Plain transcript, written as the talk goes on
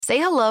Say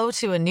hello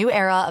to a new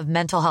era of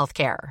mental health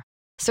care.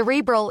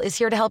 Cerebral is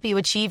here to help you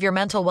achieve your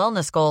mental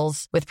wellness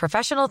goals with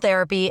professional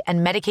therapy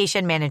and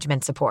medication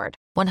management support.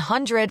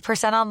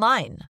 100%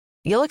 online.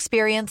 You'll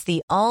experience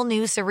the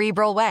all-new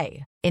Cerebral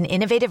Way, an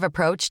innovative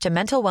approach to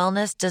mental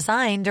wellness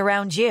designed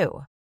around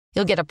you.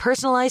 You'll get a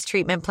personalized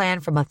treatment plan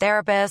from a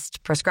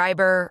therapist,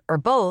 prescriber, or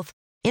both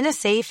in a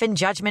safe and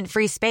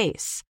judgment-free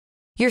space.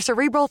 Your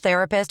Cerebral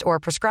therapist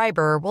or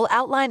prescriber will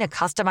outline a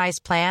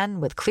customized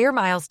plan with clear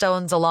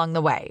milestones along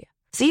the way,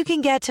 so you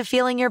can get to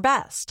feeling your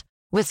best.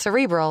 With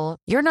Cerebral,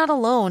 you're not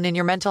alone in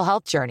your mental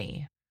health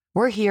journey.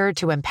 We're here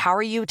to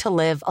empower you to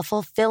live a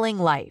fulfilling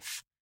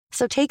life.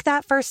 So take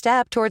that first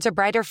step towards a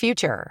brighter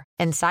future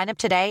and sign up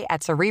today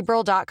at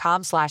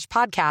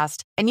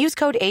Cerebral.com/podcast and use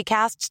code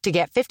ACAST to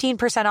get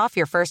 15% off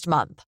your first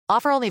month.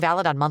 Offer only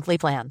valid on monthly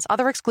plans.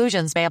 Other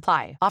exclusions may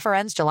apply. Offer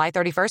ends July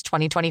 31st,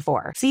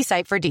 2024. See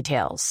site for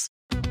details.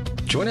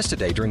 Join us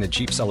today during the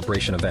Jeep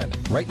Celebration event.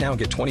 Right now,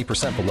 get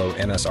 20% below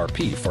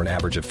MSRP for an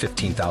average of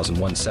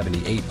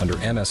 $15,178 under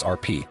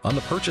MSRP on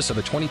the purchase of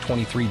a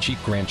 2023 Jeep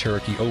Grand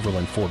Cherokee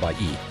Overland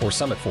 4xE or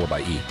Summit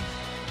 4xE.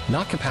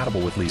 Not compatible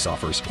with lease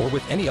offers or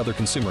with any other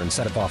consumer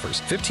incentive offers.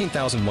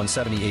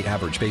 $15,178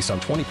 average based on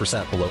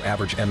 20% below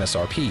average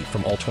MSRP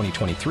from all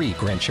 2023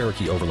 Grand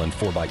Cherokee Overland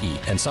 4xE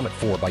and Summit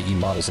 4xE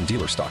models in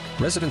dealer stock.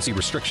 Residency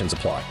restrictions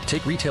apply.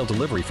 Take retail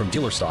delivery from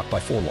dealer stock by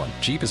 4/1.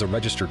 Jeep is a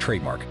registered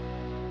trademark.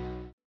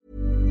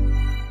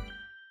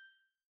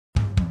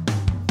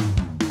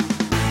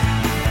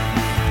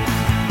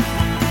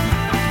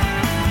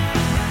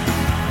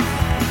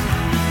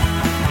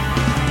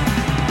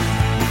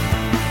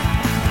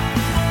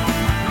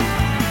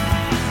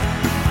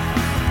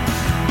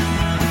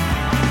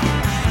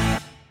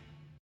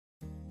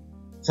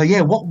 So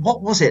yeah,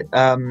 what was it?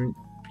 What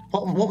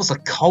was the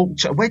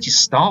culture? Where'd you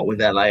start with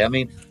LA? I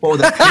mean, what were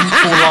the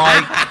people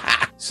like?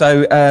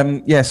 So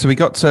so we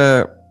got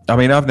to. I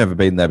mean, I've never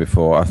been there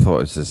before. I thought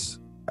it was just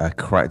a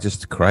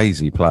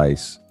crazy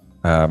place.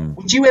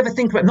 Would you ever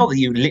think about? Not that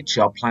you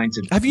literally are planning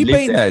to. Have you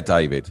been there,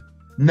 David?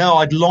 No,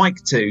 I'd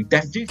like to.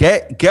 Definitely.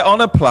 Get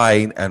on a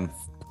plane and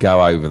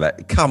go over there.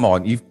 Come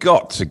on, you've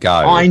got to go.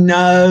 I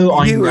know.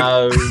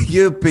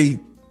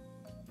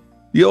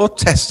 Your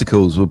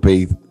testicles would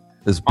be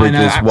as big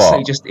as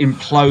what? Just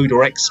implode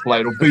or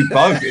explode or do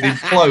both. It'd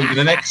implode and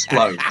then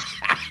explode.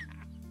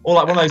 Or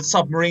like one of those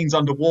submarines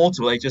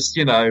underwater where they just,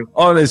 disappear.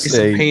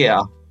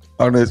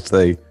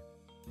 Honestly.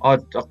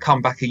 I'd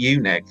come back a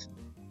eunuch.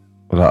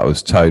 Well, I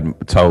was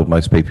told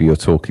most people you're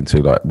talking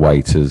to, like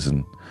waiters,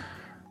 and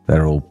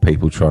they're all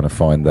people trying to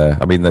find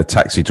the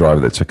taxi driver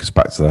that took us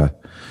back to the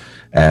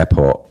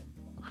airport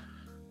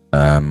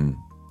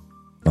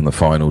on the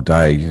final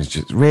day. It's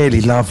just really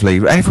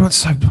lovely. Everyone's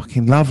so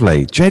fucking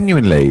lovely.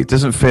 Genuinely. It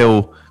doesn't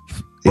feel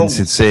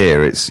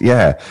insincere.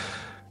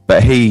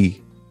 But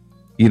he,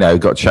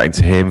 got chatting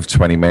to him for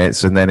 20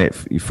 minutes, and then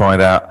you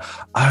find out,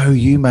 oh,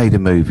 you made a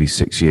movie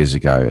 6 years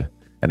ago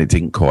and it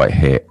didn't quite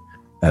hit,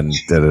 and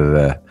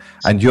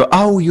and your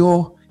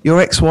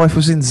ex-wife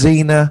was in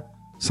Xena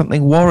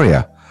something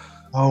Warrior.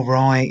 Oh,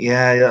 right.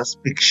 Yeah, that's a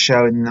big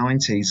show in the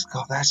 90s.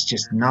 God, that's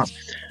just nuts.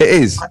 It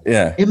is,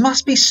 yeah. It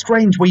must be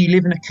strange where you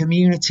live in a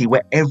community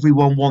where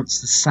everyone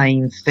wants the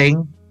same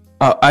thing.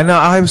 Oh, I know.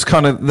 I was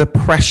kind of the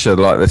pressure,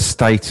 like the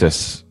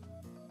status,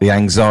 the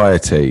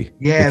anxiety.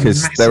 Yeah,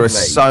 because massively. There are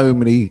so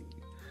many,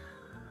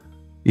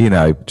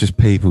 just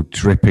people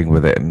dripping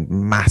with it, and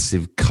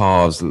massive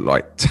cars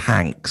like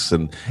tanks.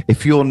 And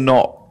if you're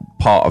not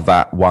part of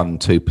that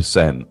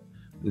 1-2%,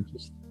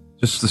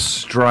 just the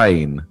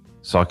strain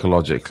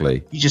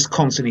psychologically. You just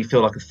constantly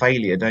feel like a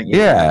failure, don't you?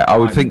 Yeah, I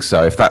would think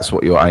so, if that's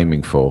what you're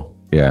aiming for.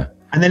 Yeah.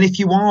 And then if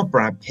you are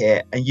Brad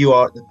Pitt and you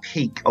are at the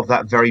peak of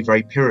that very,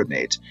 very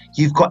pyramid,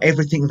 you've got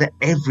everything that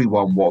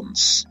everyone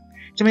wants.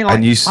 Do you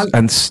mean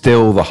and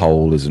still the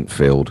hole isn't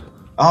filled?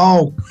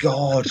 Oh,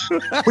 God.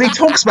 Well, he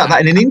talks about that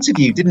in an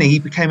interview, didn't he? He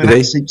became an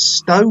absolute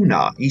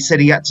stoner. He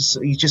said he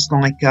just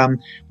like,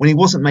 when he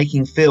wasn't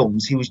making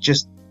films, he was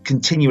just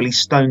continually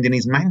stoned in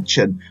his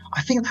mansion.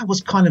 I think that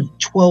was kind of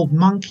 12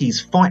 Monkeys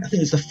fight. I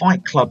think it was the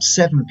Fight Club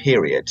 7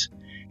 period.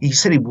 He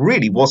said he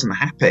really wasn't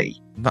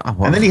happy.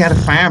 And then he had a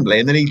family,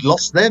 and then he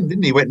lost them,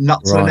 didn't he? He went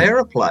nuts on an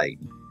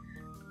aeroplane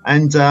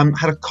and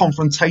had a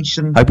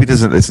confrontation. Hope he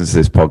doesn't listen to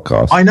this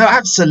podcast. I know,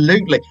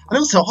 absolutely. And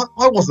also,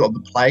 I wasn't on the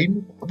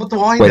plane. What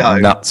do I know?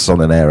 Went nuts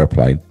on an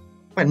aeroplane.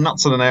 Went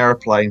nuts on an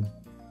aeroplane.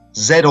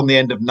 Z on the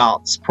end of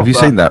nuts. Have you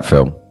seen that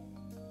film?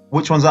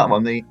 Which one's that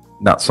one? The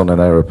Nuts on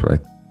an Aeroplane.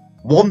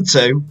 Want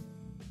to?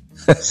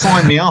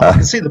 Sign me up. I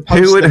can see the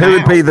poster. Who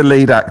would be the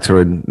lead actor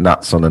in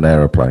Nuts on an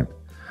Aeroplane?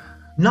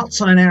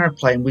 Nuts on an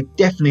Aeroplane would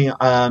definitely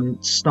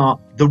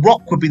start. The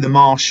Rock would be the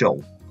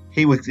marshal.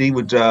 He would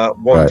wander.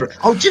 Right.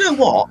 Oh, do you know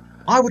what?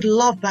 I would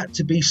love that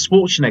to be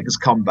Schwarzenegger's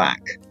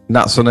comeback.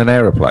 Nuts on an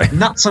Aeroplane.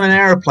 Nuts on an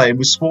Aeroplane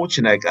with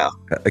Schwarzenegger.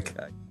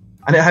 Okay.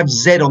 And it have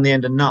Z on the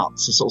end of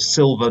nuts, a sort of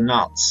silver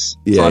nuts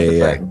type of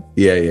thing.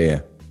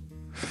 Yeah.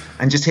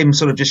 And just him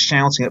sort of just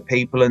shouting at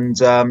people and...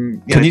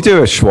 Can you do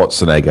a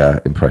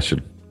Schwarzenegger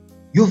impression?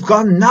 You've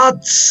gone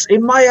nuts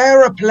in my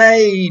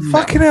aeroplane.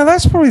 Fucking hell,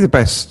 that's probably the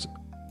best.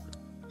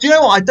 Do you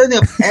know what? I don't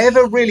think I've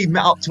ever really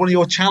met up to one of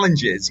your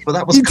challenges, but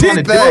that was You kind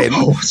did of then.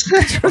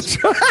 difficult.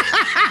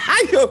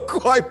 You're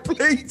quite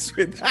pleased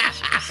with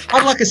that. I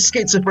had like a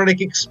schizophrenic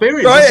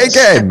experience. Try it I just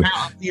again. stepped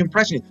out of the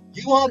impression.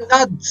 You are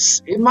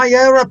nuts in my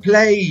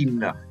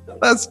aeroplane.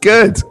 That's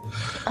good.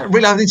 I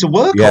really have to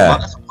work on that.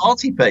 That's a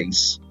party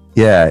piece.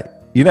 Yeah.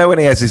 You know when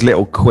he has his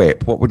little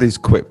quip, what would his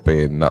quip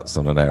be in Nuts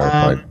on an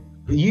Aeroplane?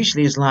 It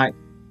usually is like,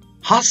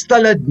 hasta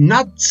la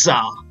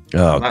nutsa.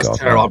 Oh, That's God.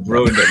 terrible. I've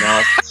ruined it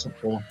now.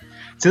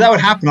 So that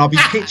would happen. I'll be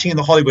pitching in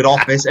the Hollywood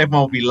office.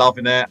 Everyone will be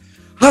loving it.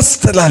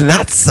 Hasta la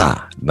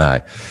Nutsa. No.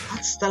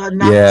 Hasta la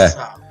nutsa.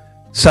 Yeah.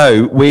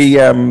 So we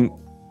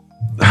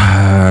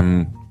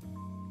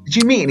Did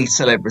you meet any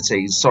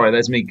celebrities? Sorry,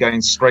 there's me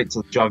going straight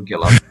to the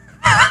jugular.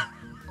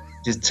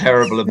 Just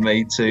terrible of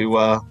me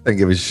to... don't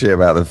give a shit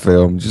about the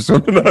film. Just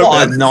want to know.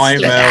 What a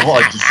nightmare.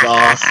 What a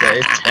disaster.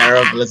 It's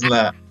terrible, isn't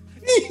it?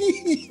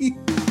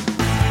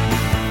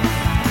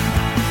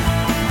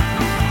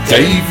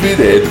 David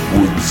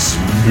Edwards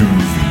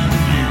Movie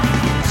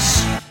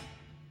News.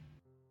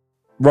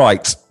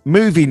 Right.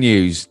 Movie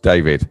news,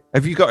 David.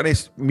 Have you got any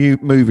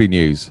movie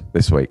news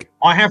this week?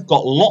 I have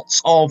got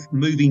lots of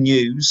movie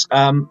news.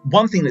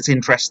 One thing that's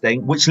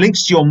interesting, which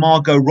links to your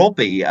Margot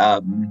Robbie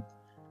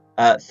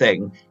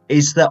thing,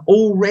 is that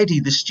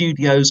already the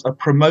studios are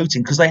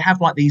promoting, because they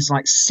have like these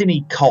like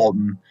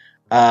CineCon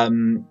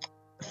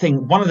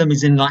thing. One of them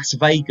is in Las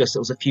Vegas. It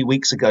was a few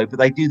weeks ago, but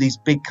they do these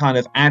big kind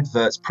of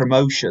adverts,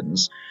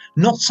 promotions,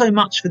 not so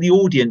much for the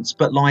audience,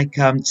 but like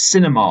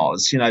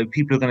cinemas, you know,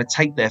 people are going to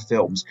take their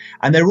films,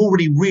 and they're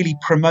already really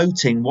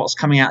promoting what's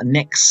coming out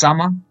next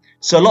summer.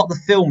 So a lot of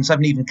the films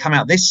haven't even come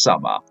out this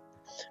summer,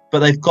 but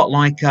they've got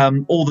like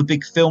all the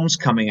big films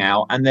coming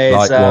out, and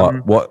there's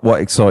like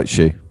what excites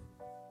you?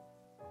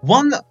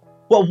 One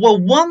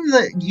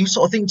that you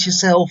sort of think to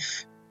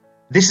yourself,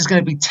 this is going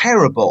to be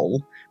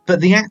terrible, but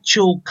the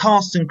actual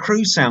cast and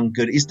crew sound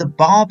good, is the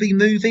Barbie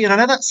movie. And I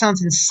know that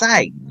sounds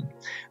insane,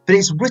 but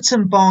it's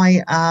written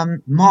by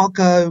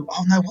Margot,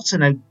 oh no, what's her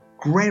name?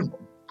 Gerwig.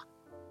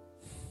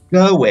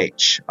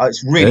 Oh,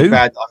 it's really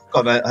bad. I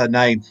forgot her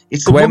name.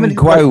 It's the woman who...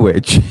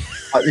 Gwowich.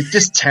 It's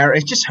just terrible.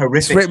 It's just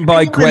horrific. It's written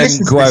by Gwen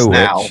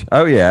Gwowich.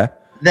 Oh, yeah.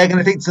 They're going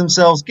to think to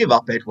themselves, give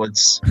up,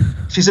 Edwards.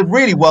 She's a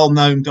really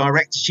well-known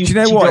director. Do you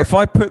know what? If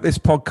I put this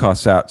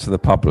podcast out to the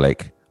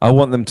public, I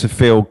want them to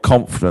feel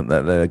confident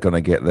that they're going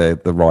to get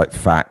the right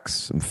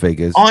facts and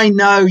figures. I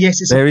know,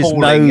 yes, it's there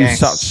appalling, is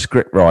no such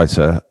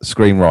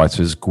screenwriter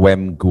as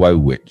Gwen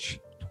Gwowich.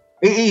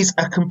 It is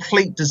a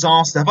complete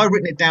disaster. Have I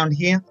written it down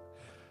here?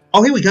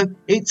 Oh, here we go.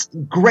 It's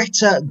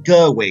Greta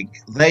Gerwig.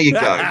 There you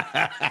go.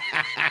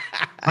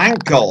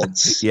 Thank God.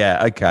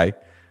 Yeah, okay.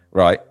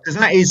 Right. Because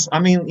that is, I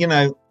mean, you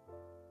know,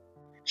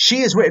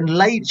 she's written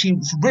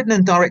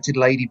and directed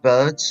Lady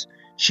Bird.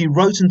 She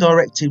wrote and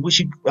directed, which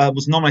she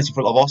was nominated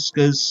for a lot of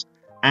Oscars,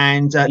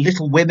 and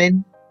Little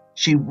Women.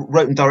 She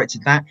wrote and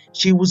directed that.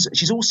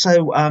 She's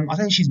also, I don't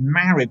know if she's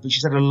married, but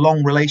she's had a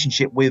long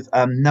relationship with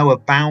Noah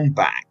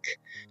Baumbach,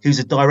 who's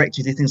a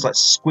director who did things like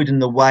Squid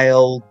and the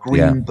Whale,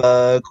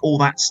 Greenberg, all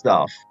that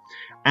stuff.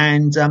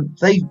 And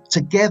they've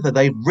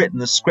written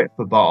the script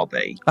for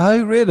Barbie.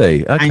 Oh,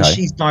 really? Okay. And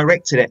she's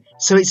directed it.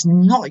 So it's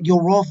not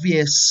your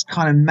obvious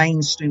kind of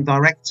mainstream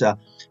director.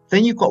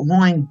 Then you've got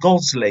Ryan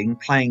Gosling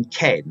playing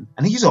Ken.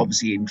 And he's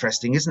obviously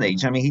interesting, isn't he?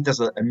 I mean, he does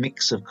a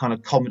mix of kind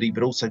of comedy,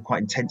 but also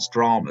quite intense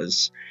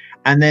dramas.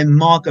 And then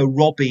Margot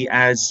Robbie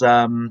as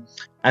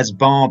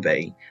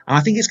Barbie. And I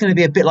think it's going to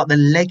be a bit like the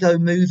Lego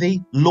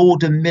movie,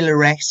 Lord and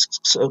Miller-esque,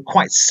 sort of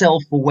quite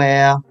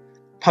self-aware,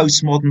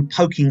 postmodern,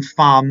 poking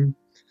fun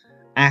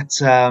at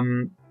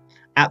the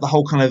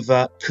whole kind of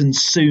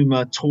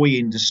consumer toy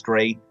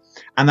industry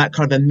and that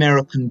kind of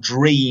American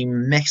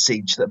dream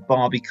message that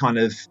Barbie kind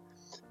of,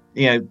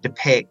 you know,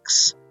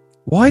 depicts.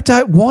 Why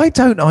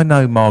don't I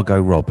know Margot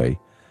Robbie?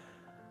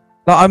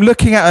 Like, I'm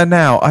looking at her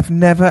now. I've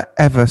never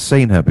ever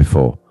seen her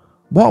before.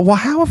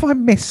 How have I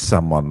missed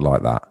someone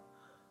like that?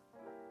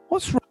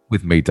 What's wrong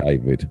with me,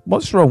 David?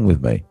 What's wrong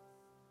with me?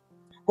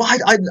 Well,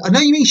 I know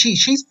you mean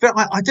she's very,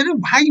 I don't know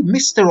how you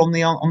missed her on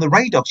the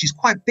radar. She's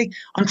quite big.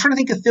 I'm trying to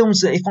think of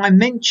films that if I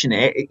mention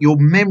it, your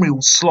memory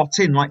will slot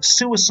in, like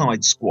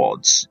Suicide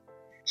Squads.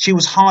 She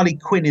was Harley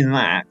Quinn in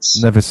that.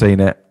 Never seen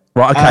it.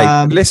 Right,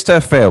 okay. List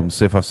her films,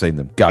 see if I've seen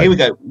them. Go. Here we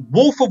go.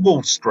 Wolf of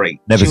Wall Street.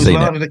 Never seen it. She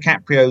was Leonardo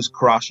DiCaprio's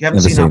crush. You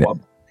haven't seen that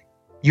one?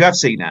 You have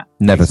seen that?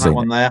 Never seen that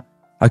one there.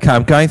 Okay,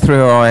 I'm going through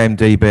her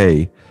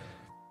IMDb.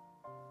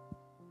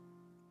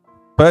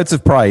 Birds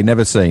of Prey,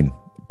 never seen.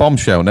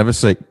 Bombshell, never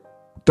seen.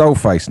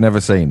 Dollface,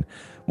 never seen.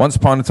 Once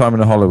Upon a Time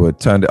in Hollywood,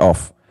 turned it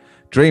off.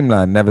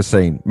 Dreamland, never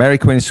seen. Mary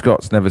Queen of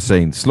Scots, never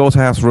seen.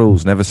 Slaughterhouse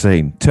Rules, never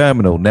seen.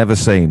 Terminal, never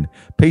seen.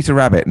 Peter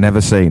Rabbit,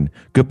 never seen.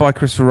 Goodbye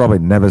Christopher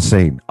Robin, never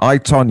seen. I,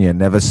 Tonya,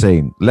 never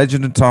seen.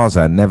 Legend of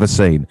Tarzan, never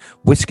seen.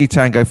 Whiskey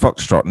Tango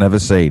Foxtrot, never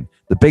seen.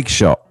 The Big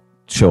Short,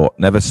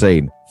 never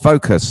seen.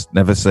 Focus,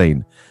 never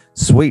seen.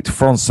 Sweet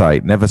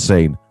Francais, never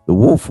seen. The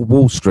Wolf of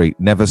Wall Street,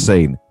 never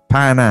seen.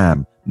 Pan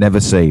Am, never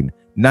seen.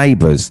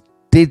 Neighbours,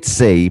 did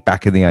see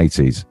back in the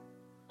 80s.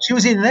 She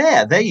was in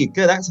there. There you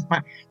go. That's a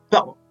fact.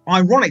 But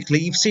ironically,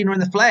 you've seen her in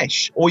the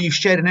flesh, or you've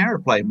shared an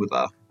aeroplane with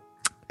her.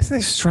 Isn't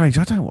this strange?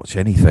 I don't watch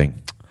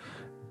anything.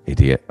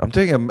 Idiot. I'm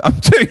doing a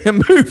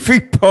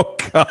movie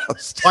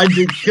podcast. I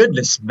do.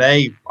 Goodness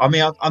me. I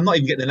mean, I'm not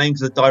even getting the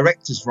names of the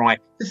directors right.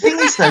 The thing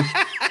is, though,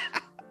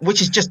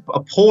 which is just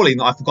appalling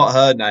that I forgot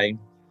her name,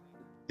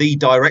 the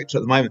director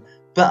at the moment.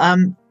 But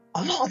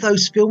a lot of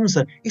those films,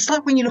 though, it's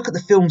like when you look at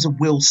the films of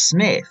Will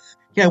Smith.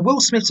 You know,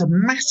 Will Smith's a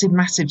massive,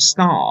 massive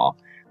star.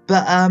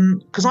 But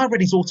because I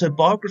read his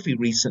autobiography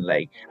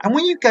recently, and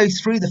when you go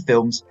through the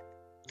films,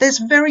 there's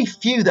very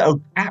few that are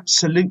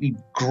absolutely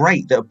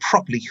great that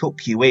properly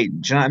hook you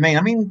in. Do you know what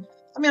I mean?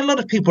 I mean, a lot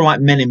of people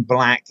like Men in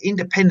Black.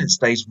 Independence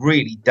Day is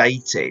really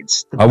dated.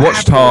 I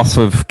watched half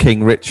of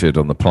King Richard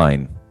on the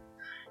plane.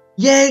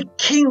 Yeah,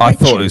 King Richard.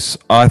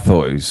 I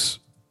thought it was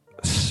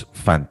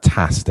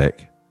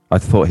fantastic. I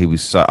thought he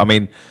was so. I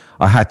mean,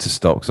 I had to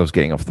stop because I was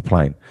getting off the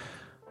plane,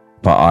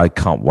 but I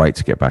can't wait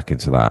to get back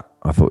into that.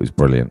 I thought it was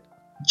brilliant.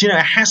 Do you know,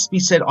 it has to be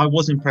said, I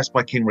was impressed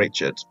by King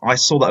Richard. I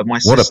saw that with my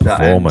sister. What a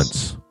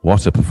performance.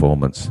 What a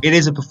performance. It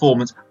is a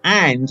performance.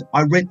 And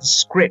I read the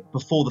script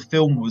before the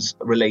film was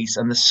released,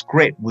 and the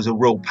script was a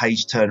real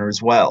page-turner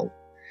as well.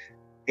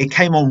 It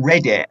came on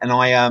Reddit, and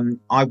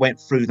I went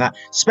through that,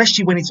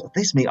 especially when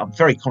I'm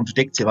very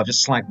contradictory. I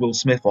just slagged Will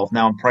Smith off.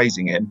 Now I'm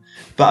praising him.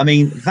 But, I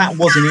mean, that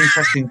was an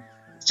interesting,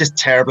 it's just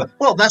terrible.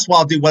 Well, that's why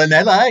I'll do well in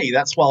LA.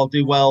 That's why I'll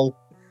do well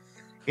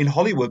in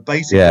Hollywood,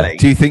 basically. Yeah.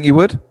 Do you think you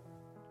would?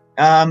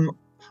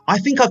 I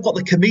think I've got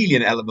the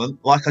chameleon element.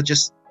 I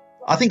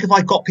think if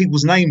I got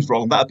people's names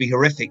wrong, that would be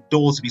horrific.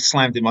 Doors would be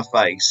slammed in my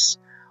face.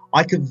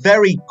 I could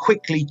very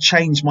quickly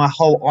change my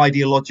whole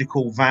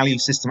ideological value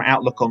system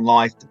outlook on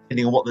life,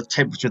 depending on what the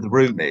temperature of the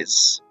room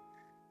is.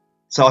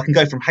 So I can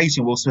go from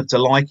hating Will Smith to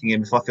liking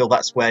him if I feel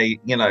that's where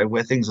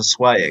things are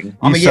swaying.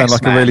 You sound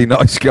like a really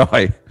nice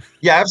guy.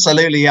 Yeah,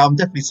 absolutely. Yeah, I'm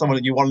definitely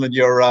someone you want on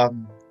your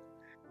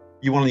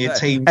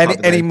team.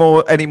 Any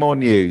more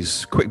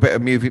news? Quick bit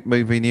of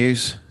movie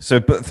news. So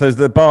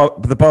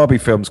the Barbie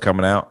film's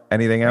coming out.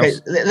 Anything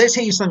else? Okay, let's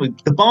hear you something.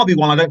 The Barbie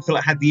one, I don't feel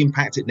it had the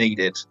impact it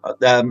needed.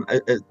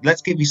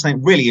 Let's give you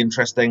something really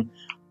interesting.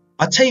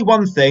 I'll tell you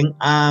one thing.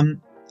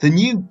 The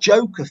new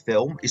Joker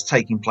film is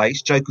taking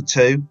place, Joker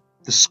 2.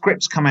 The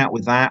script's come out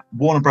with that.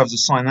 Warner Brothers have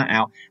signed that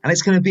out. And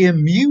it's going to be a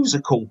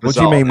musical. What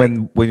do you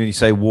mean when you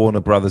say Warner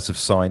Brothers have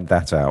signed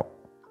that out?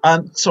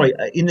 Sorry,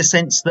 in the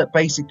sense that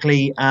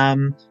basically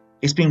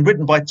it's been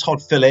written by Todd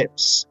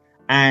Phillips,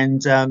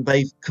 and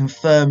they've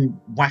confirmed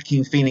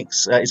Joaquin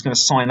Phoenix is going to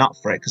sign up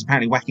for it, because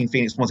apparently Joaquin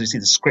Phoenix wanted to see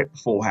the script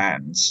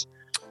beforehand.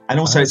 And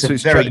also it's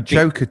very big...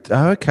 Joker.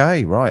 Oh,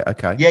 okay, right,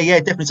 okay. Yeah,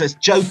 definitely. So it's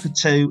Joker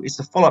 2. It's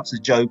the follow-up to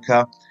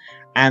Joker.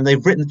 And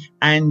they've written...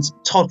 And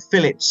Todd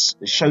Phillips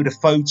showed a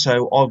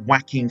photo of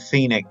Joaquin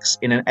Phoenix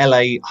in an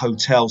LA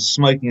hotel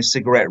smoking a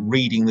cigarette,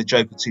 reading the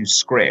Joker 2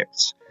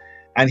 script.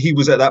 And he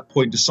was at that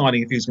point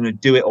deciding if he was going to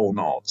do it or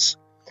not.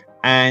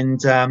 And...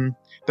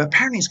 but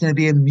apparently it's going to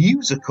be a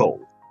musical,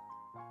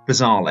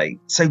 bizarrely.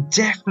 So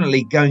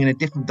definitely going in a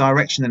different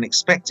direction than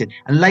expected.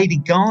 And Lady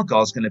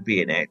Gaga's going to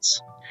be in it.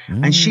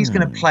 And she's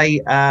going to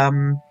play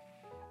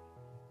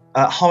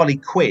Harley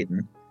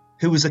Quinn,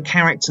 who was a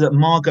character that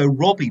Margot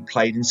Robbie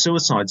played in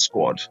Suicide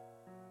Squad.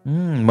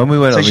 When we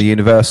went on the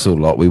Universal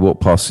lot, we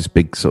walked past this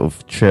big sort of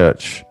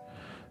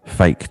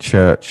fake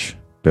church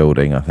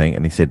building, I think,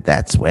 and he said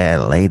that's where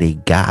Lady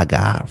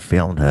Gaga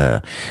filmed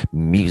her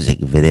music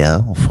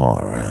video for...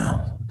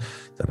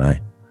 don't know.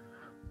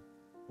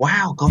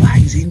 Wow, God, that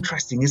is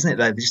interesting, isn't it,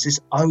 though? There's this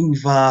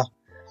over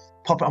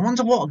pop. I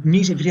wonder what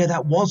music video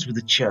that was with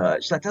the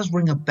church. That does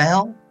ring a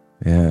bell.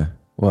 Yeah.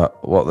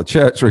 What the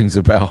church rings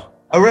a bell.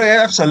 Oh, really?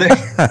 Absolutely.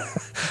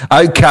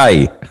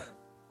 Okay.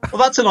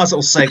 Well, that's a nice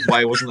little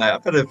segue, wasn't it? A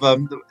bit of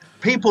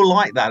people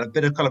like that, a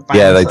bit of kind of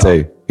banter, they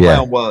do. Yeah.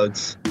 Play on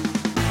words.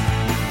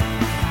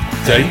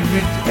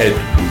 David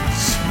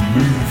Edwards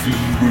Movie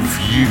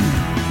Review.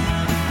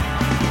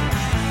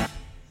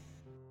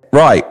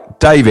 Right,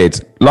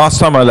 David, last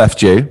time I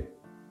left you,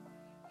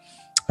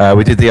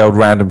 we did the old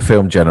random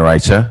film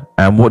generator,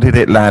 and what did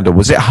it land on?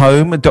 Was it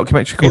Home, a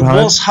documentary called Home?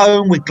 It was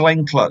Home with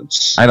Glenn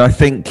Close. And I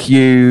think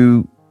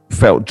you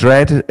felt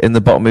dread in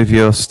the bottom of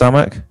your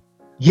stomach?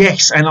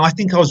 Yes, and I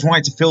think I was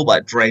right to feel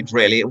that dread,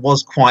 really. It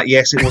was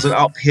it was an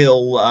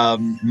uphill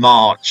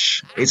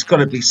march. It's got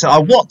to be so. I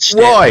watched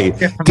it. Why?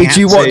 Did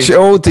you watch it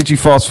all? Did you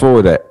fast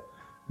forward it?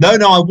 No,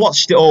 I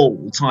watched it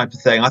all, type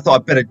of thing. I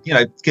thought I'd better,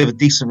 give a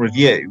decent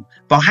review.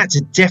 But I had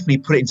to definitely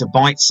put it into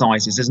bite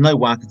sizes. There's no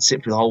way I could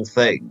sit through the whole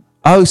thing.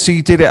 Oh, so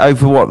you did it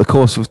over the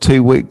course of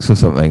 2 weeks or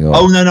something? Or?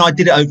 Oh, no, I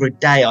did it over a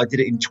day. I did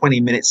it in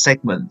 20-minute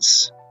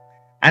segments.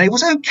 And it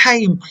was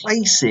okay in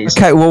places.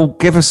 Okay, well,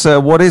 give us,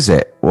 what is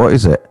it? What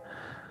is it?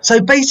 So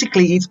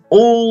basically, it's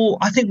all,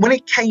 I think when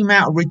it came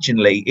out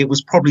originally, it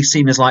was probably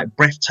seen as like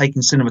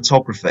breathtaking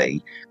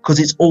cinematography, because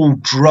it's all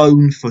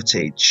drone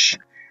footage.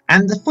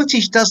 And the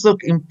footage does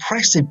look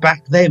impressive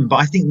back then, but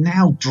I think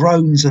now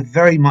drones are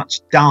very much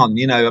done.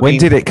 When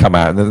did it come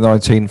out? In the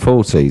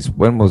 1940s?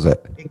 When was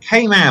it? It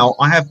came out.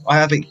 I have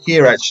it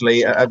here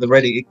actually at the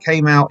ready. It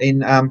came out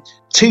in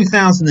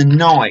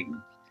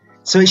 2009.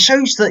 So it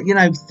shows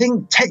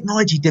that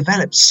technology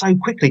develops so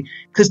quickly.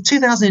 Because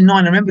 2009,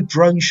 I remember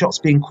drone shots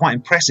being quite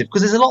impressive.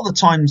 Because there's a lot of the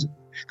times.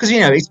 Because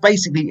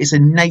it's a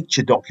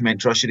nature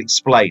documentary. I should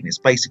explain. It's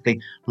basically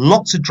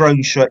lots of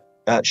drone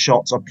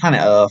shots on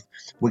planet Earth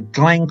with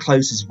Glenn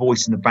Close's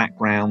voice in the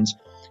background.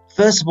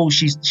 First of all,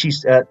 she's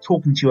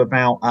talking to you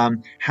about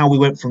how we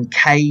went from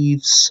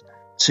caves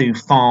to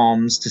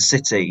farms to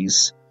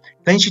cities.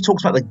 Then she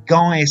talks about the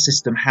Gaia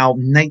system, how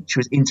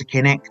nature is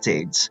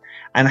interconnected,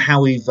 and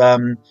how we've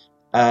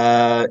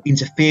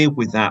interfered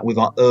with that with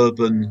our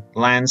urban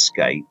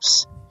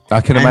landscapes.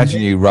 I can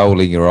imagine you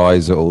rolling your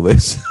eyes at all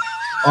this.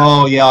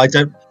 Oh yeah, I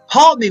don't.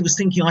 Part of me was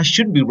thinking I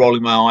shouldn't be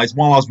rolling my eyes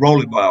while I was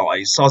rolling my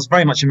eyes. So I was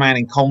very much a man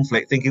in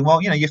conflict, thinking,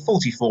 well, you're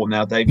 44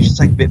 now, Dave. You should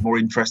take a bit more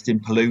interest in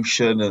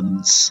pollution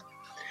and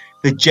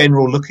the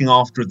general looking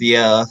after of the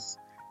earth.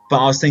 But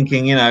I was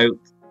thinking, I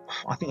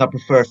think I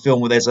prefer a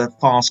film where there's a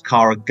fast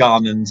car, a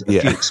gun, and a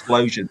few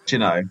explosions.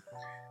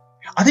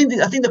 I think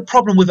the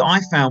problem with it I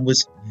found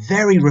was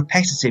very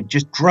repetitive,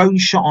 just drone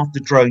shot after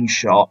drone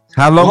shot.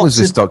 How long was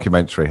this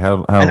documentary? How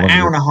long? An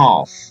hour and a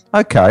half.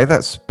 Okay,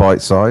 that's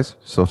bite size,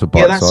 sort of bite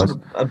size. Yeah, that's sort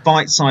of a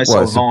bite size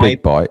sort of vibe. A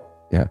big bite,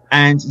 yeah.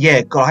 And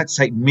God, I had to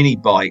take mini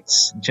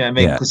bites. Do you know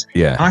what I mean?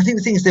 Yeah. And I think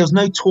the thing is, there was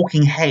no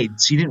talking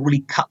heads. You didn't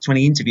really cut to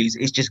any interviews.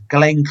 It's just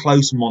Glenn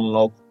Close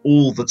monologue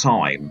all the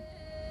time.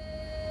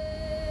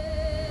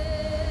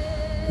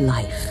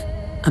 Life,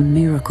 a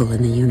miracle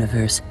in the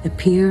universe,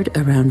 appeared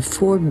around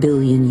 4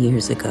 billion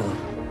years ago.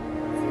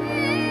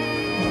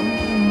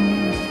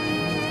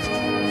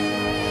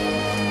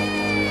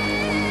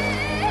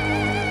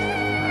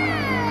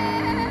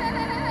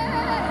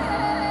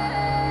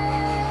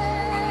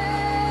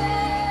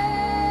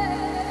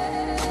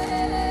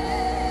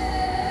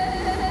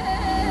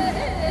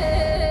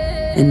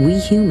 And we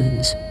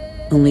humans,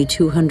 only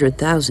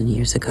 200,000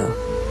 years ago.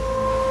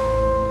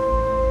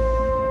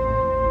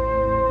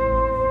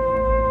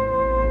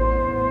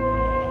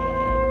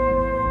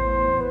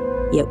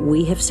 Yet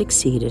we have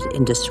succeeded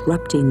in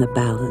disrupting the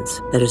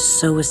balance that is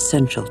so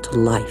essential to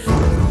life.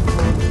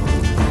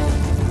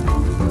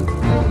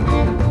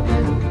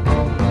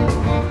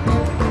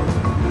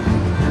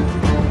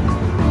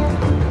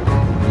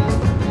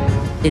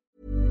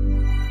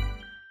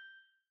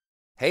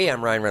 Hey,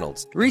 I'm Ryan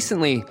Reynolds.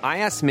 Recently, I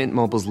asked Mint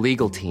Mobile's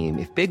legal team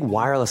if big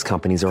wireless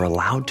companies are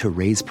allowed to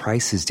raise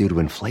prices due to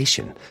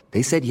inflation.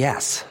 They said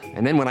yes.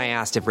 And then when I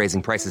asked if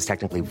raising prices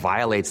technically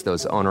violates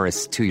those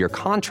onerous 2-year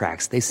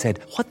contracts, they said,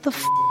 "What the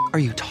f*** are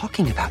you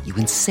talking about, you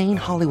insane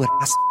Hollywood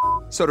ass?"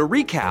 So to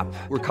recap,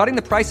 we're cutting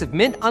the price of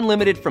Mint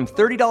Unlimited from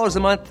 $30 a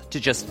month to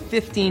just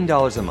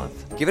 $15 a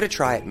month. Give it a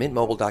try at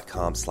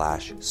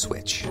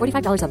mintmobile.com/switch.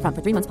 $45 up front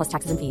for 3 months plus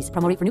taxes and fees.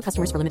 Promo rate for new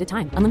customers for limited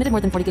time. Unlimited more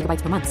than 40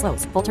 gigabytes per month.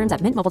 Slows full terms at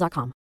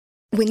mintmobile.com.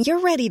 When you're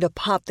ready to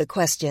pop the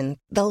question,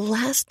 the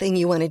last thing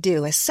you want to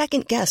do is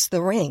second-guess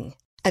the ring.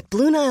 At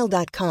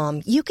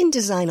BlueNile.com, you can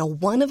design a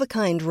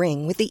one-of-a-kind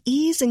ring with the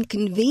ease and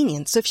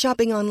convenience of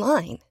shopping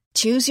online.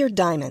 Choose your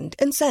diamond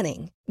and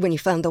setting. When you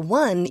find the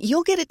one,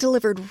 you'll get it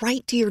delivered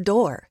right to your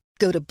door.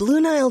 Go to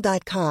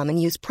BlueNile.com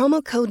and use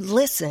promo code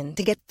LISTEN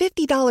to get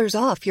 $50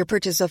 off your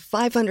purchase of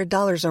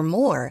 $500 or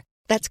more.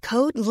 That's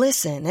code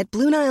LISTEN at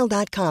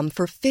BlueNile.com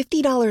for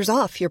 $50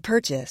 off your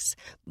purchase.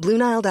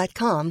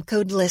 BlueNile.com,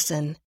 code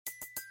LISTEN.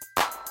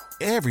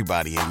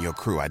 Everybody in your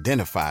crew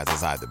identifies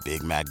as either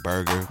Big Mac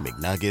Burger,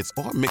 McNuggets,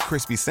 or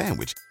McCrispy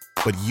Sandwich.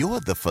 But you're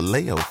the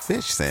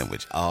Filet-O-Fish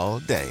Sandwich all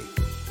day.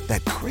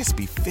 That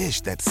crispy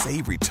fish, that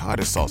savory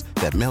tartar sauce,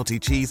 that melty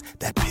cheese,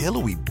 that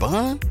pillowy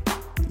bun.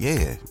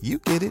 Yeah, you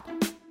get it.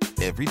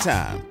 Every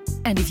time.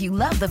 And if you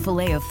love the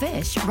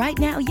Filet-O-Fish, right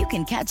now you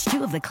can catch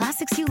 2 of the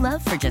classics you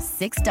love for just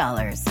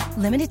 $6.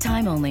 Limited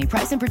time only.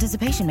 Price and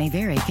participation may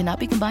vary. Cannot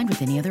be combined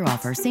with any other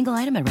offer. Single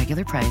item at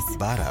regular price.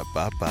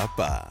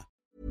 Ba-da-ba-ba-ba.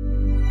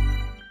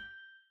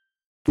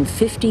 In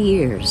 50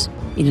 years,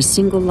 in a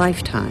single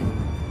lifetime,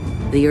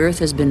 the Earth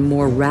has been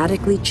more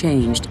radically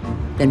changed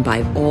than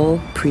by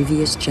all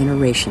previous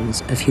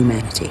generations of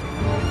humanity.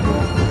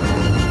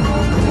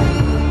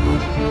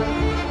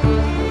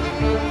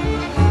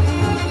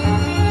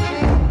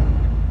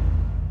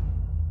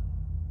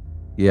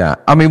 Yeah.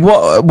 I mean,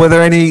 what were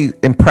there any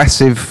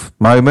impressive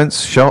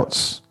moments,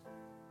 shots?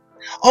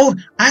 Oh,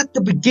 at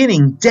the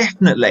beginning,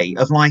 definitely,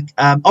 of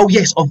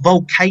of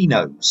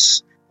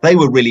volcanoes. They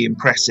were really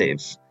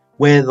impressive,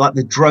 where like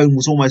the drone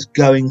was almost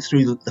going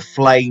through the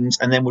flames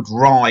and then would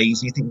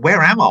rise. And you think,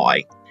 where am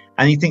I?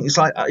 And you think, it's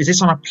like, is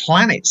this on a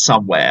planet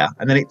somewhere?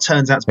 And then it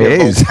turns out to be a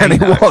volcano. And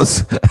it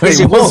was. Yes,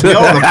 it was. We are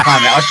on a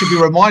planet. I should be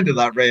reminded of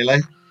that,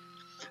 really.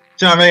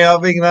 Do you know what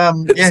I mean?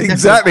 Yeah, that's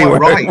exactly where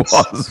right. it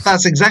was.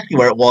 That's exactly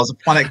where it was, a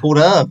planet called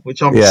Earth,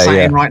 which I'm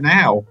saying right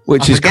now.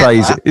 Which is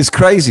crazy. That. It's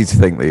crazy to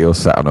think that you're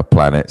sat on a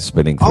planet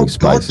spinning through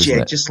space,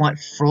 isn't it? Just like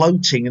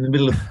floating in the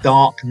middle of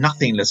dark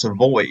nothingness, a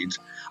void.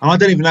 and I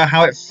don't even know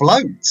how it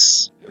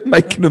floats.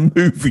 Making a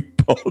movie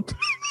pod. Do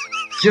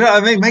you know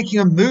what I mean? Making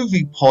a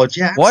movie pod,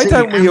 yeah. Why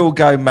don't we all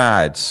go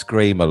mad,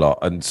 scream a lot,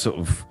 and sort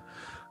of...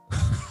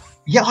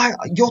 Yeah,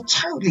 you're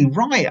totally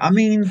right. I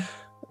mean,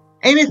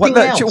 anything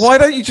else. Why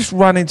don't you just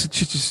run into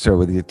Chichester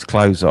with your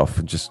clothes off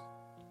and just...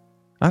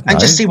 And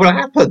just see what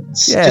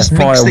happens. Yeah, just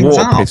fire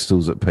water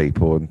pistols at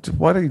people. And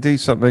why don't you do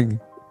something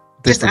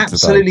different just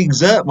absolutely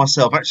exert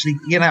myself. Actually,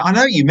 I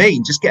know what you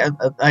mean. Just get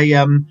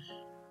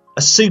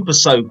a super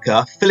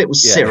soaker, fill it with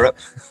syrup,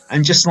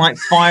 and just like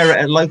fire it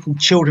at local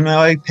children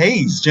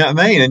OAPs. Do you know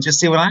what I mean? And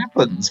just see what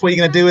happens. What are you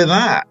going to do with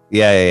that?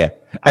 Yeah.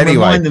 And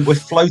remind them we're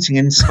floating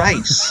in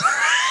space.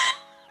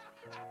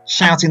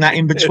 Shouting that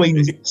in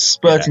between,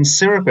 spurting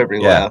syrup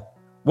everywhere. Yeah.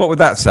 What would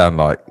that sound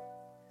like?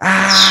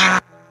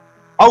 Ah!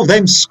 Oh,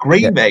 them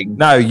screaming. Yeah.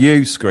 No,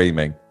 you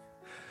screaming.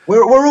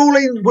 We're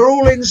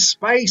all in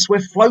space. We're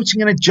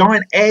floating in a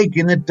giant egg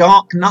in the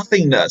dark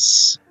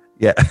nothingness.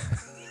 Yeah.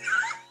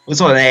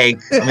 It's not an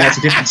egg. I mean, that's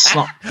a different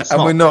slot.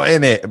 We're not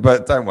in it,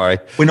 but don't worry.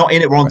 We're not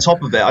in it. We're on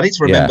top of it. I need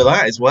to remember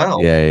that as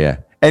well. Yeah.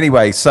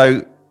 Anyway,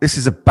 so this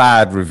is a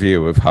bad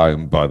review of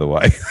Home, by the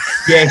way.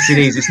 Yes, it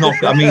is. It's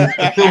not. I mean,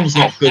 the film's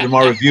not good, and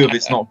my review of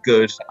it's not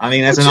good. I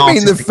mean, as what an do you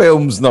artist, mean the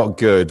film's not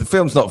good? The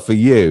film's not for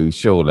you,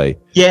 surely.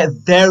 Yeah,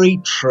 very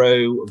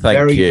true.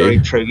 Thank you. Very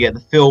true. Yeah, the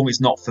film is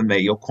not for me.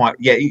 You're quite.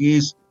 Yeah, it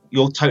is.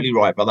 You're totally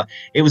right, brother.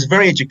 It was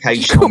very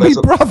educational. Call me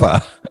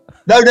brother.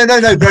 No.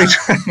 Very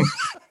true.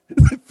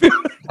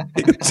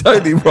 You're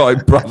totally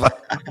right, brother.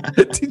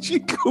 Did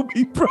you call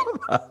me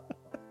brother?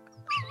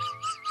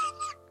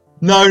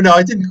 No,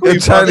 I didn't call you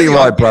totally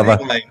right, brother.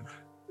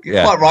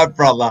 You're quite right,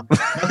 brother. I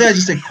think I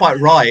just said quite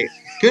right.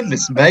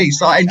 Goodness me,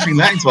 start entering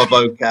that into my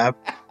vocab.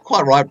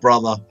 Quite right,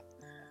 brother.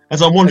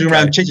 As I'm wandering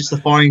around Chichester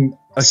finding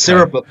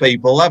syrup at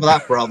people, have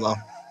that, brother.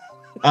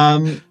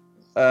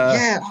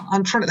 Yeah,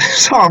 I'm trying to...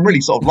 Sorry, I'm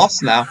really sort of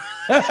lost now.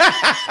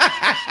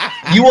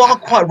 You are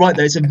quite right,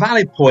 though. It's a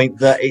valid point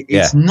that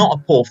it's not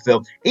a poor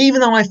film.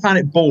 Even though I found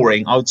it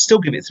boring, I would still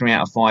give it 3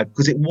 out of 5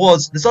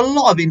 because there's a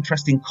lot of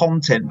interesting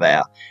content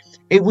there.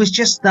 It was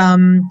just...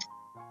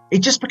 it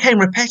just became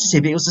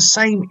repetitive. It was the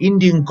same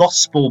Indian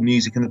gospel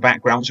music in the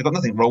background, which I've got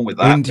nothing wrong with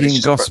that.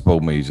 Indian gospel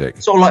music?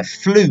 Sort of like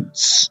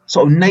flutes.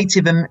 Sort of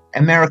Native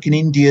American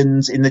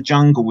Indians in the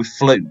jungle with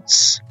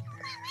flutes.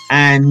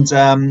 And...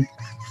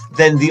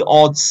 then the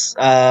odds...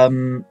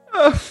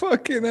 oh,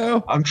 fucking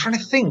hell. I'm trying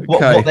to think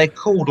what they're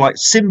called, like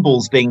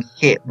cymbals being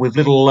hit with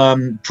little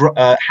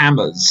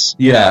hammers.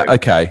 Yeah,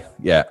 okay.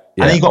 Yeah.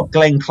 And then you got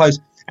Glenn Close.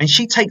 And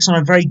she takes on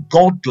a very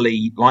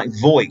godly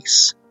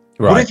voice.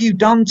 Right. What have you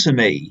done to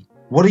me?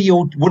 What are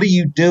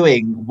you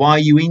doing? Why are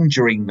you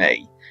injuring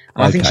me?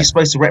 And I think she's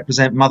supposed to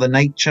represent Mother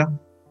Nature.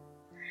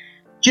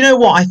 Do you know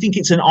what? I think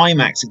it's an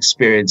IMAX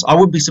experience. I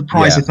wouldn't be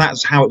surprised if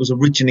that's how it was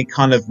originally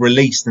kind of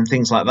released and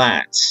things like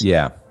that.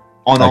 Yeah.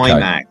 On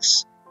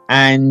IMAX.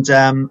 And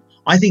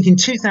I think in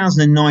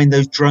 2009,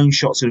 those drone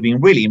shots would have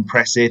been really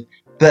impressive.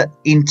 But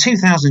in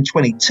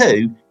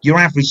 2022, your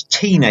average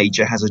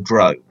teenager has a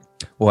drone.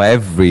 Well,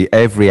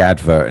 every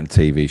advert and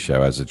TV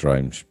show has a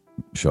drone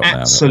shot now.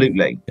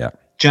 Absolutely. Yeah.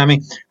 Do you know what I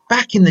mean?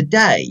 Back in the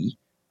day,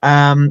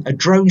 a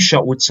drone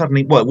shot would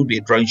suddenly... Well, it wouldn't be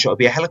a drone shot. It would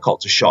be a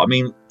helicopter shot. I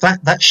mean,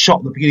 that shot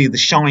at the beginning of The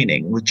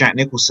Shining with Jack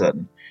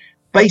Nicholson,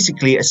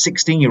 basically a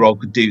 16-year-old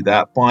could do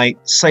that by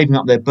saving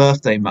up their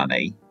birthday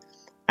money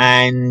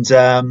and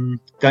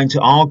going to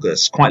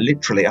Argos, quite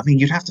literally. I mean,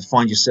 you'd have to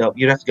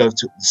go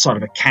to the side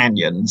of a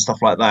canyon and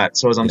stuff like that.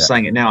 So as I'm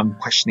saying it now, I'm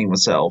questioning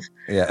myself.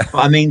 Yeah.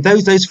 But I mean,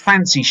 those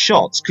fancy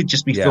shots could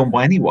just be filmed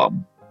by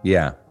anyone.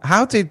 Yeah.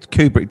 How did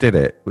Kubrick did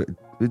it?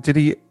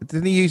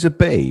 Didn't he use a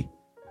bee?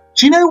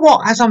 Do you know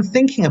what? As I'm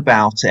thinking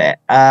about it,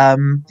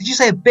 did you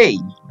say a bee?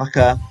 Like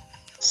a...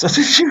 So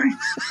did you...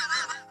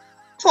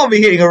 It's not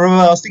me hitting a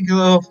reverse. I was thinking,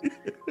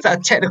 is that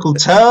a technical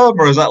term,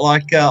 or is that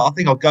like? I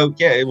think I'll go.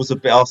 Yeah, it was a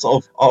bit.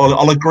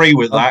 I'll agree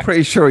with that. I'm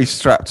pretty sure he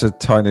strapped a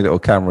tiny little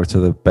camera to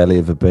the belly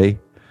of a bee.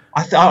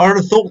 I would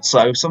have thought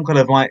so. Some kind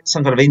of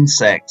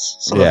insect,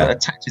 sort of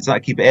attaches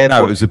that, keep it airborne.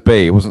 No, it was a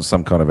bee. It wasn't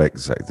some kind of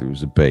insect. It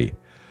was a bee.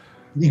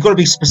 You've got to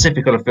be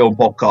specific on a film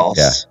podcast.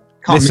 Yeah.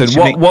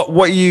 Listen,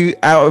 what are you,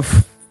 out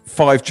of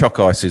 5 chalk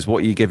ices,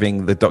 what are you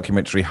giving the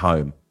documentary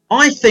Home?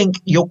 I think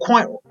you're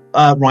quite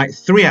right.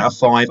 3 out of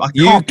 5.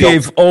 You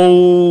give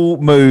all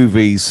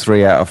movies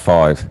 3 out of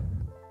 5.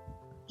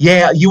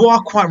 Yeah, you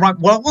are quite right.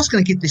 Well, I was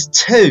going to give this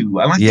 2,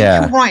 and I think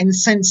you're right in the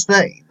sense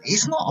that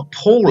it's not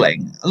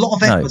appalling. A lot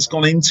of effort's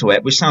gone into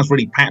it, which sounds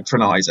really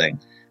patronising.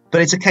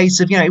 But it's a case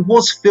of, it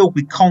was filled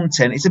with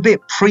content. It's a bit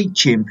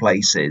preachy in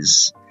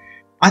places.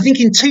 I think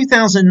in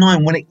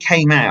 2009, when it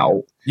came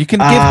out... You can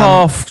give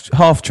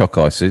half chalk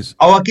ices.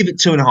 Oh, I'll give it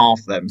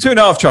 2.5 then.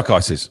 2.5 chalk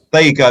ices.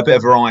 There you go, a bit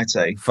of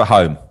variety. For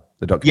Home,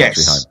 the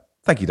documentary Home.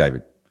 Thank you,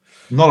 David.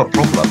 Not a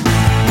problem.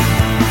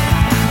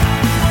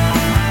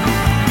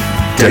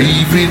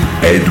 David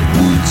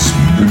Edwards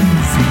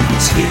Movie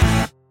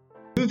Tip.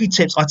 Movie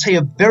tips. I tell you,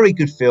 a very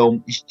good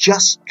film. It's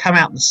just come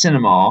out in the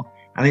cinema,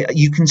 and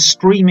you can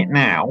stream it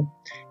now.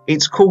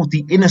 It's called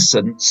The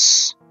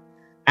Innocents,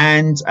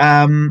 and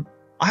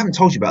I haven't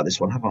told you about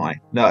this one, have I?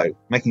 No.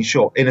 Making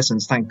sure.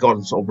 Innocence, thank God,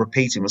 I'm sort of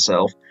repeating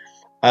myself.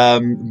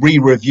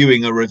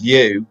 Re-reviewing a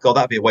review. God,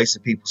 that'd be a waste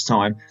of people's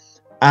time.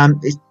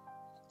 The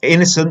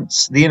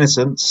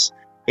Innocence.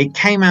 It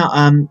came out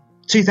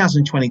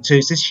 2022,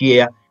 it's this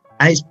year,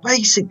 and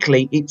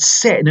it's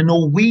set in a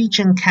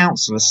Norwegian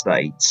council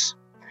estate.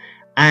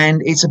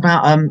 And it's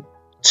about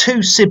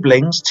two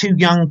siblings, two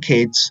young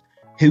kids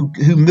who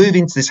move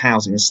into this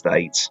housing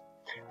estate.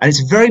 And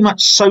it's very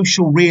much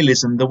social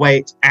realism, the way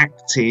it's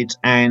acted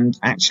and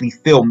actually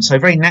filmed. So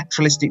very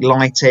naturalistic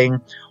lighting,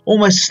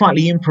 almost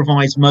slightly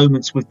improvised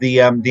moments with the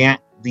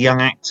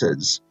young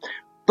actors.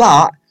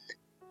 But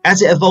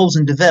as it evolves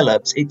and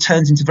develops, it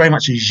turns into very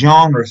much a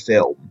genre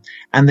film.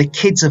 And the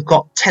kids have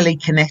got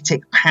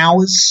telekinetic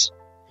powers.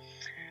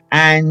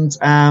 And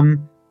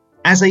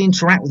as they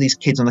interact with these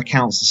kids on the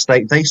council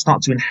estate, they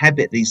start to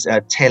inhabit these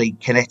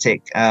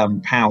telekinetic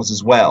powers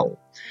as well.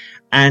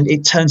 And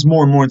it turns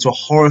more and more into a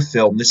horror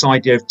film, this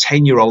idea of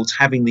 10-year-olds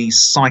having these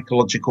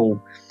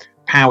psychological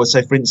powers.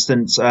 So, for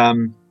instance,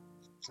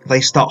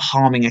 they start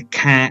harming a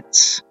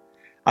cat.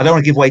 I don't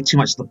want to give away too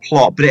much of the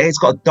plot, but it's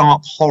got a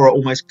dark horror,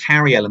 almost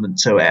Carrie element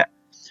to it.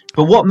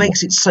 But what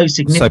makes it so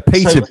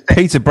significant... So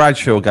Peter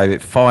Bradshaw gave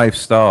it 5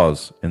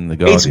 stars in The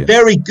Guardian. It's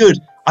very good.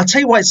 I'll tell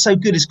you why it's so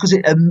good is because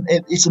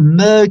it's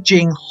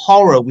merging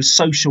horror with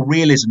social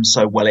realism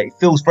so well. It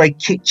feels very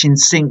kitchen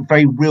sink,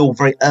 very real,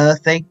 very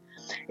earthy.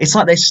 It's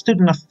like they stood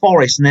in a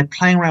forest and they're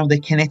playing around with their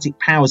kinetic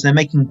powers. They're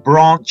making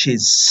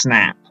branches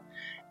snap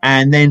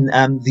and then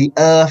the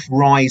earth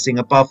rising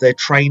above their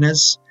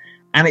trainers.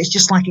 And it's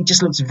just like, it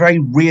just looks very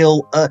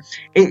real.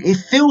 It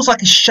feels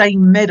like a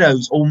Shane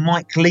Meadows or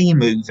Mike Leigh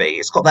movie.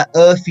 It's got that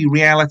earthy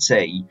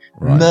reality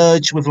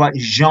merged with like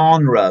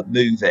genre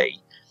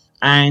movie.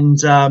 And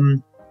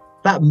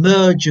that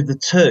merge of the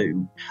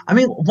two. I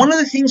mean, one of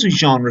the things with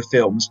genre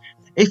films,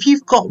 if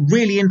you've got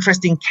really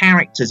interesting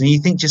characters and you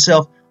think to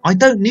yourself, I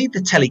don't need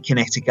the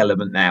telekinetic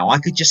element now. I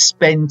could just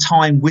spend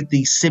time with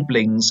these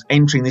siblings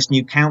entering this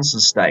new council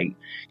estate.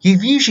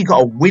 You've usually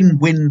got a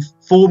win-win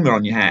formula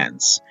on your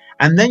hands.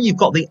 And then you've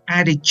got the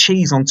added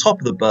cheese on top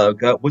of the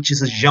burger, which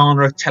is a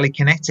genre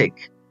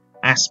telekinetic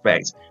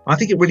aspect. I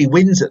think it really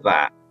wins at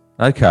that.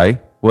 Okay.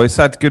 Well, it's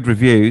had good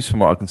reviews from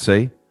what I can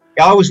see.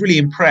 Yeah, I was really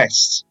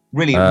impressed.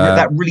 Really,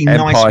 that really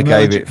nice merge.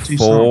 Empire gave it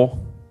 4.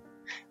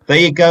 There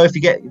you go. If you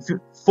get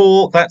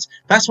 4, that's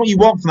what you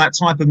want from that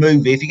type of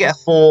movie. If you get a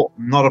 4,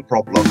 not a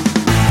problem.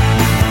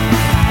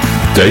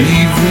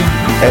 David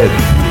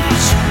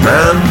Edwards,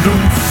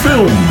 Random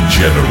Film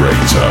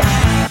Generator.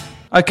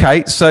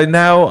 Okay, so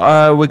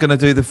now we're going to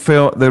do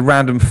the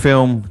Random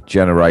Film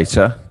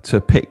Generator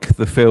to pick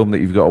the film that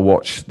you've got to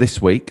watch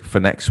this week for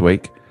next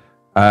week.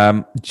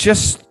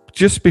 Just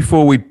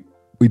before we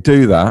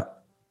do that,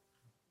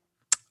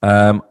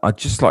 I'd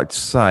just like to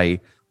say,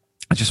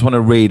 I just want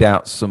to read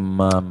out some.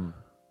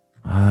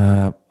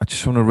 I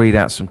just want to read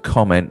out some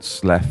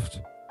comments left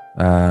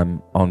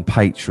on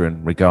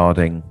Patreon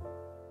regarding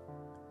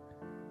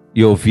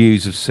your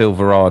views of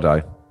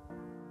Silverado.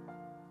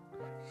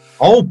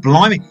 Oh,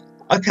 blimey!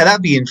 Okay,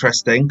 that'd be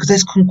interesting because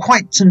there's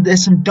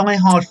some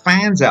diehard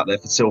fans out there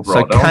for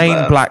Silverado. So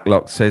Kane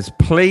Blacklock says,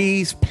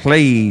 "Please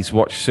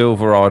watch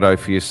Silverado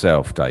for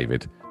yourself,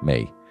 David."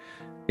 Me,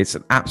 It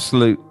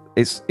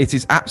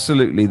is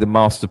absolutely the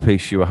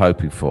masterpiece you were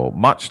hoping for.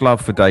 Much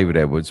love for David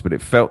Edwards, but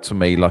it felt to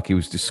me like he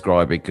was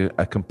describing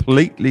a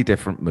completely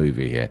different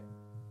movie here.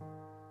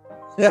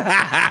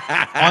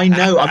 I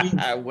know. I mean,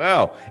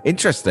 well,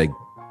 interesting.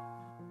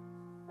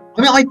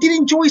 I mean, I did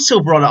enjoy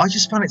Silverado. I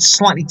just found it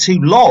slightly too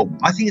long.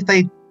 I think if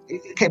they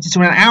kept it to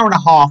an hour and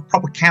a half,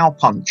 proper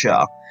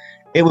cowpuncher,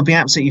 it would be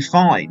absolutely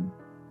fine.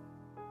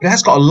 It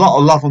has got a lot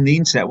of love on the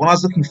internet. When I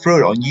was looking through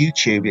it on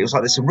YouTube, it was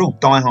like there's some real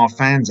diehard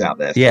fans out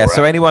there. Yeah,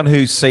 so anyone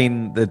who's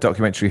seen the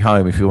documentary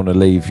Home, if you want to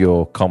leave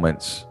your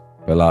comments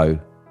below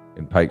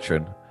in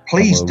Patreon,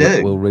 please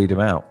do. We'll read them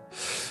out.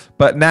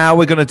 But now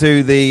we're going to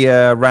do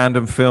the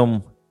Random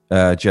Film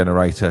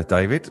Generator,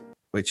 David,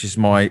 which is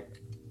my...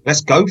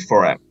 Let's go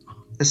for it.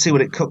 Let's see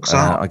what it cooks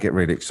up. I get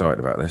really excited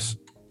about this.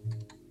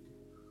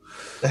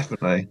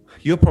 Definitely.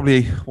 You're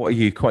probably, what are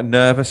you, quite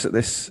nervous at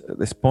this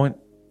point?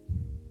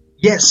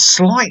 Yes,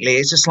 slightly.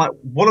 It's just like,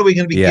 what are we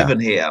going to be given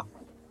here?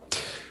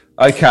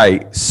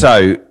 Okay,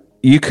 so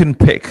you can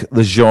pick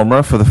the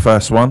genre for the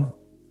first one.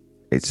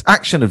 It's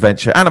action,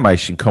 adventure,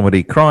 animation,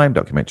 comedy, crime,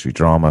 documentary,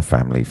 drama,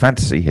 family,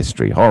 fantasy,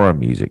 history, horror,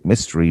 music,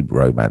 mystery,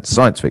 romance,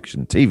 science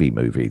fiction, TV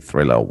movie,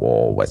 thriller,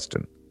 war,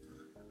 western.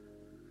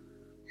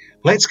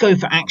 Let's go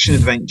for action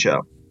adventure.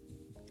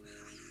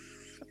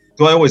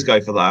 Do I always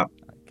go for that?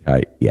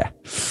 Okay, yeah.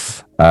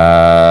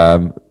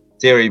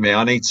 Dearie me,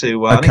 I need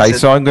to...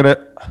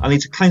 I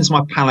need to cleanse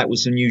my palate with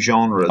some new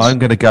genres. I'm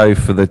going to go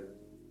for the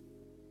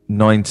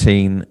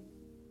 1990s.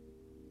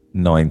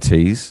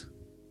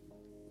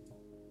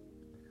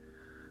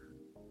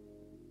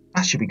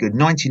 That should be good.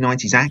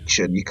 1990s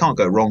action. You can't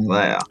go wrong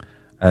there.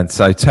 And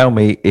so tell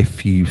me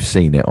if you've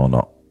seen it or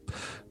not.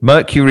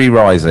 Mercury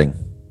Rising.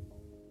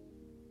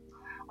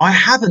 I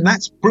haven't.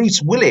 That's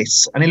Bruce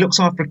Willis, and he looks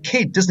after a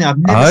kid, doesn't he? I've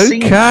never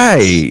seen it.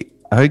 Okay.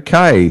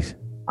 Okay. And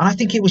I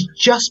think it was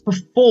just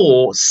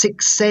before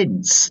Sixth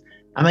Sense,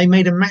 and they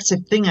made a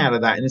massive thing out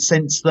of that in the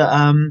sense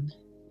that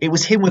it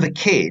was him with a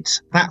kid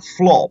that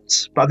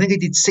flopped, but I think they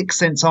did Sixth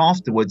Sense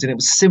afterwards, and it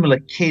was similar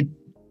kid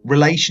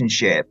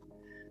relationship.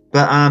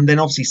 But then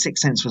obviously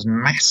Sixth Sense was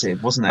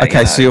massive, wasn't it?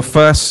 Okay,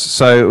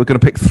 so we're going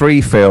to pick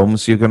 3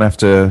 films. You're going to have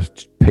to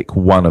pick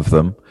one of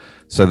them.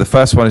 So the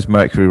first one is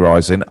Mercury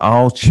Rising.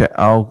 I'll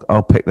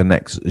pick the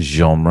next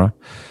genre,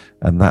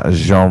 and that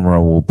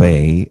genre will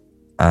be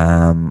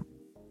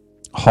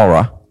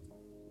horror.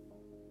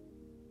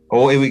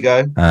 Oh, here we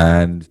go.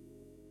 And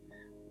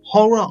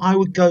horror, I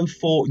would go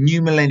for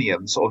New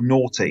Millennium, sort of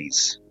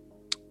noughties.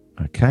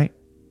 Okay.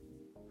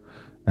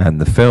 And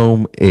the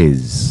film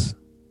is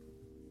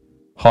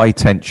High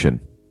Tension.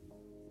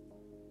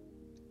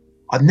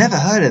 I've never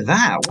heard of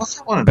that. What's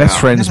that one about? Best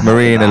friends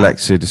Marie and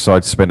Alexia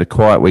decide to spend a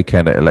quiet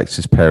weekend at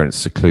Alexia's parents'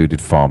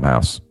 secluded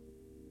farmhouse.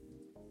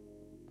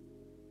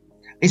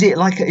 Is it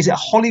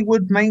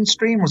Hollywood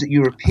mainstream or is it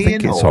European? I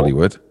think it's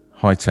Hollywood.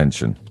 High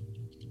Tension.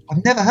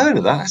 I've never heard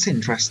of that. That's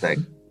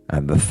interesting.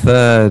 And the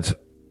third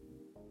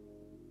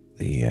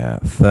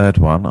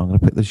one, I'm going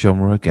to pick the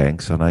genre again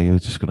because I know you're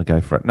just going to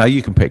go for it. No,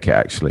 you can pick it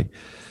actually.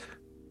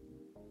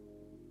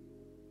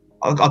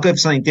 I'll go for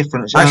something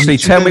different. Actually,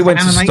 tell me when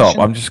to stop.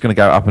 I'm just going to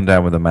go up and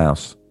down with the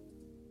mouse.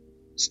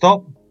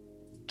 Stop.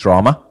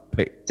 Drama.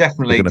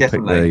 Definitely. Pick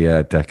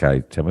the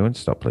decade. Tell me when to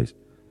stop, please.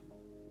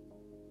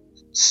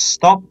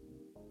 Stop.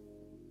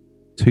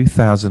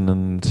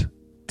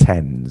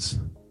 2010s.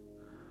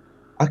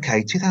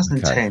 Okay,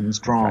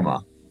 2010s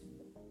drama.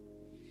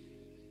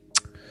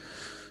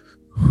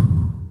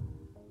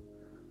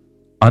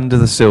 Under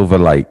the Silver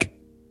Lake.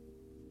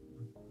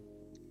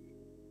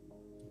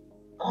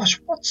 Gosh,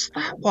 what's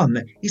that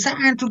one? Is that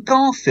Andrew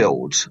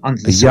Garfield?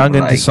 Under the young Silver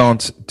and Lake?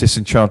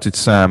 disenchanted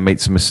Sam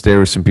meets a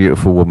mysterious and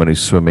beautiful woman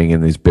who's swimming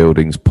in his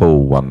building's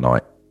pool one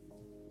night.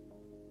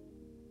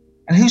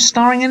 And who's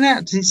starring in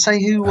that? Did it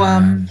say who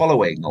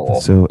following? Or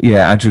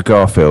Andrew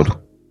Garfield.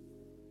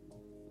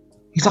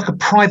 He's like a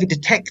private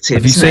detective.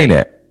 Have you seen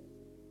it?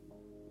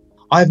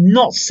 I have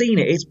not seen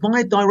it. It's by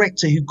a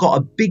director who got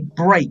a big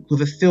break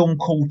with a film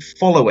called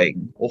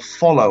Following, or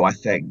Follow, I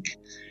think,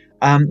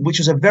 which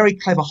was a very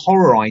clever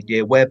horror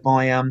idea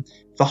whereby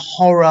the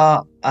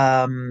horror,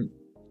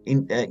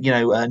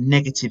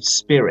 negative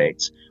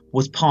spirit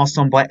was passed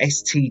on by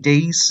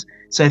STDs.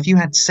 So if you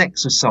had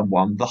sex with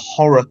someone, the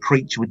horror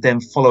creature would then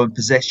follow and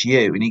possess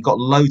you. And he got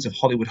loads of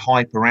Hollywood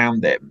hype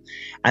around him.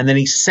 And then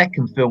his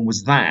second film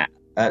was that,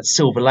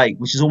 Silver Lake,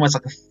 which is almost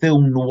like a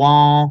film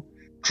noir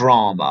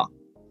drama.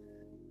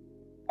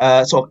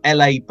 Sort of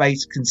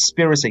LA-based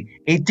conspiracy.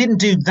 It didn't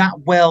do that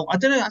well. I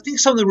don't know. I think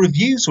some of the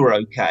reviews were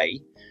okay,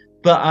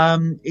 but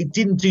it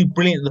didn't do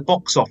brilliant at the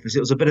box office. It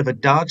was a bit of a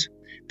dud.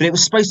 But it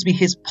was supposed to be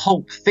his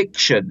Pulp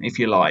Fiction, if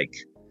you like.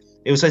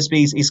 It was supposed to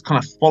be his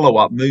kind of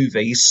follow-up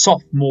movie, his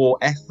sophomore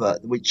effort,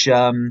 which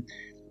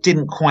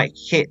didn't quite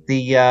hit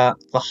the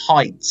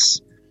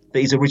heights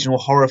that his original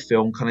horror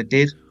film kind of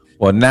did.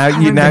 Well, now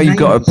you've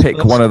got to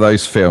pick one of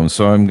those films.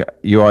 So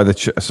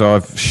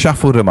I've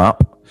shuffled them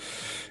up.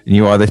 And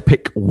you either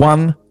pick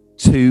 1,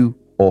 2,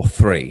 or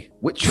 3.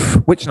 Which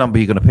number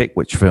are you going to pick?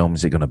 Which film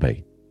is it going to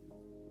be?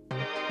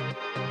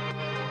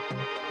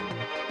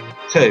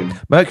 2.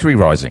 Mercury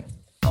Rising.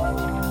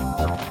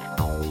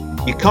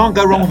 You can't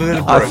go wrong with a bit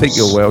of Bruce. I think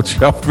you're well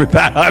chuffed with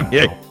that, aren't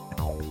you?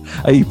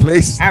 Are you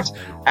pleased?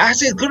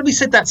 Actually, it's got to be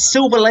said that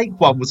Silver Lake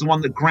one was the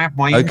one that grabbed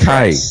my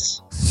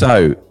interest.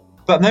 So...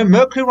 But no,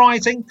 Mercury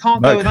Rising,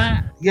 can't go with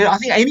that. Yeah, I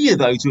think any of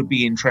those would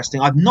be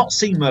interesting. I've not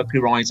seen Mercury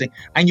Rising,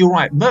 and you're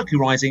right, Mercury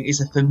Rising is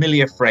a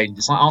familiar friend.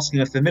 It's like asking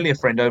a familiar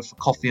friend over for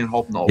coffee and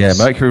hobnobs. Yeah,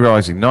 Mercury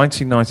Rising,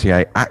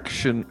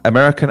 1998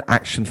 American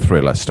action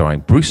thriller starring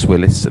Bruce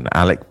Willis and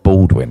Alec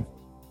Baldwin.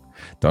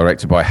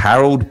 Directed by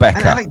Harold Becker.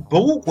 And Alec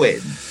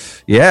Baldwin?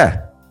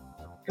 Yeah.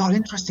 God,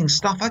 interesting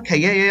stuff. Okay,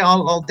 yeah,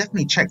 I'll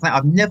definitely check that. I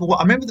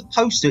remember the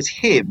poster, it's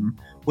him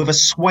with a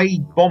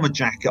suede bomber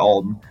jacket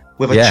on,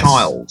 with a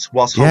child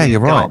whilst holding a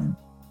gun. Right.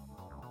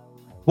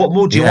 What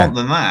more do you want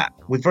than that?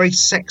 With very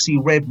sexy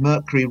red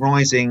Mercury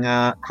Rising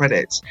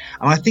credits.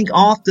 And I think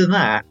after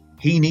that,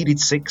 he needed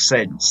Sixth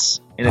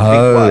Sense in a big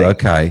way. Oh,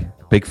 okay.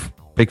 Big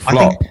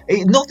flop.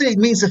 Not that it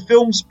means the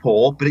film's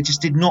poor, but it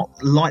just did not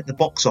light the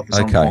box office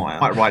on fire.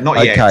 Quite right,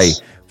 not yet. Okay.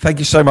 Thank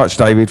you so much,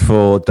 David,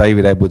 for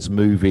David Edwards'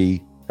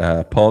 movie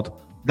pod.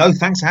 No,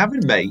 thanks for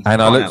having me.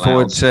 And I look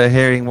forward to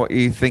hearing what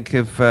you think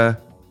of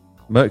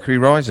Mercury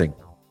Rising.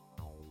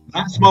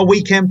 That's my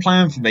weekend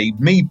plan for me.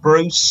 Me,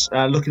 Bruce,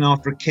 looking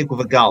after a kid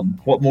with a gun.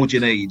 What more do you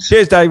need?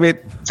 Cheers,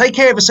 David. Take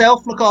care of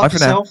yourself. Look after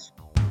yourself.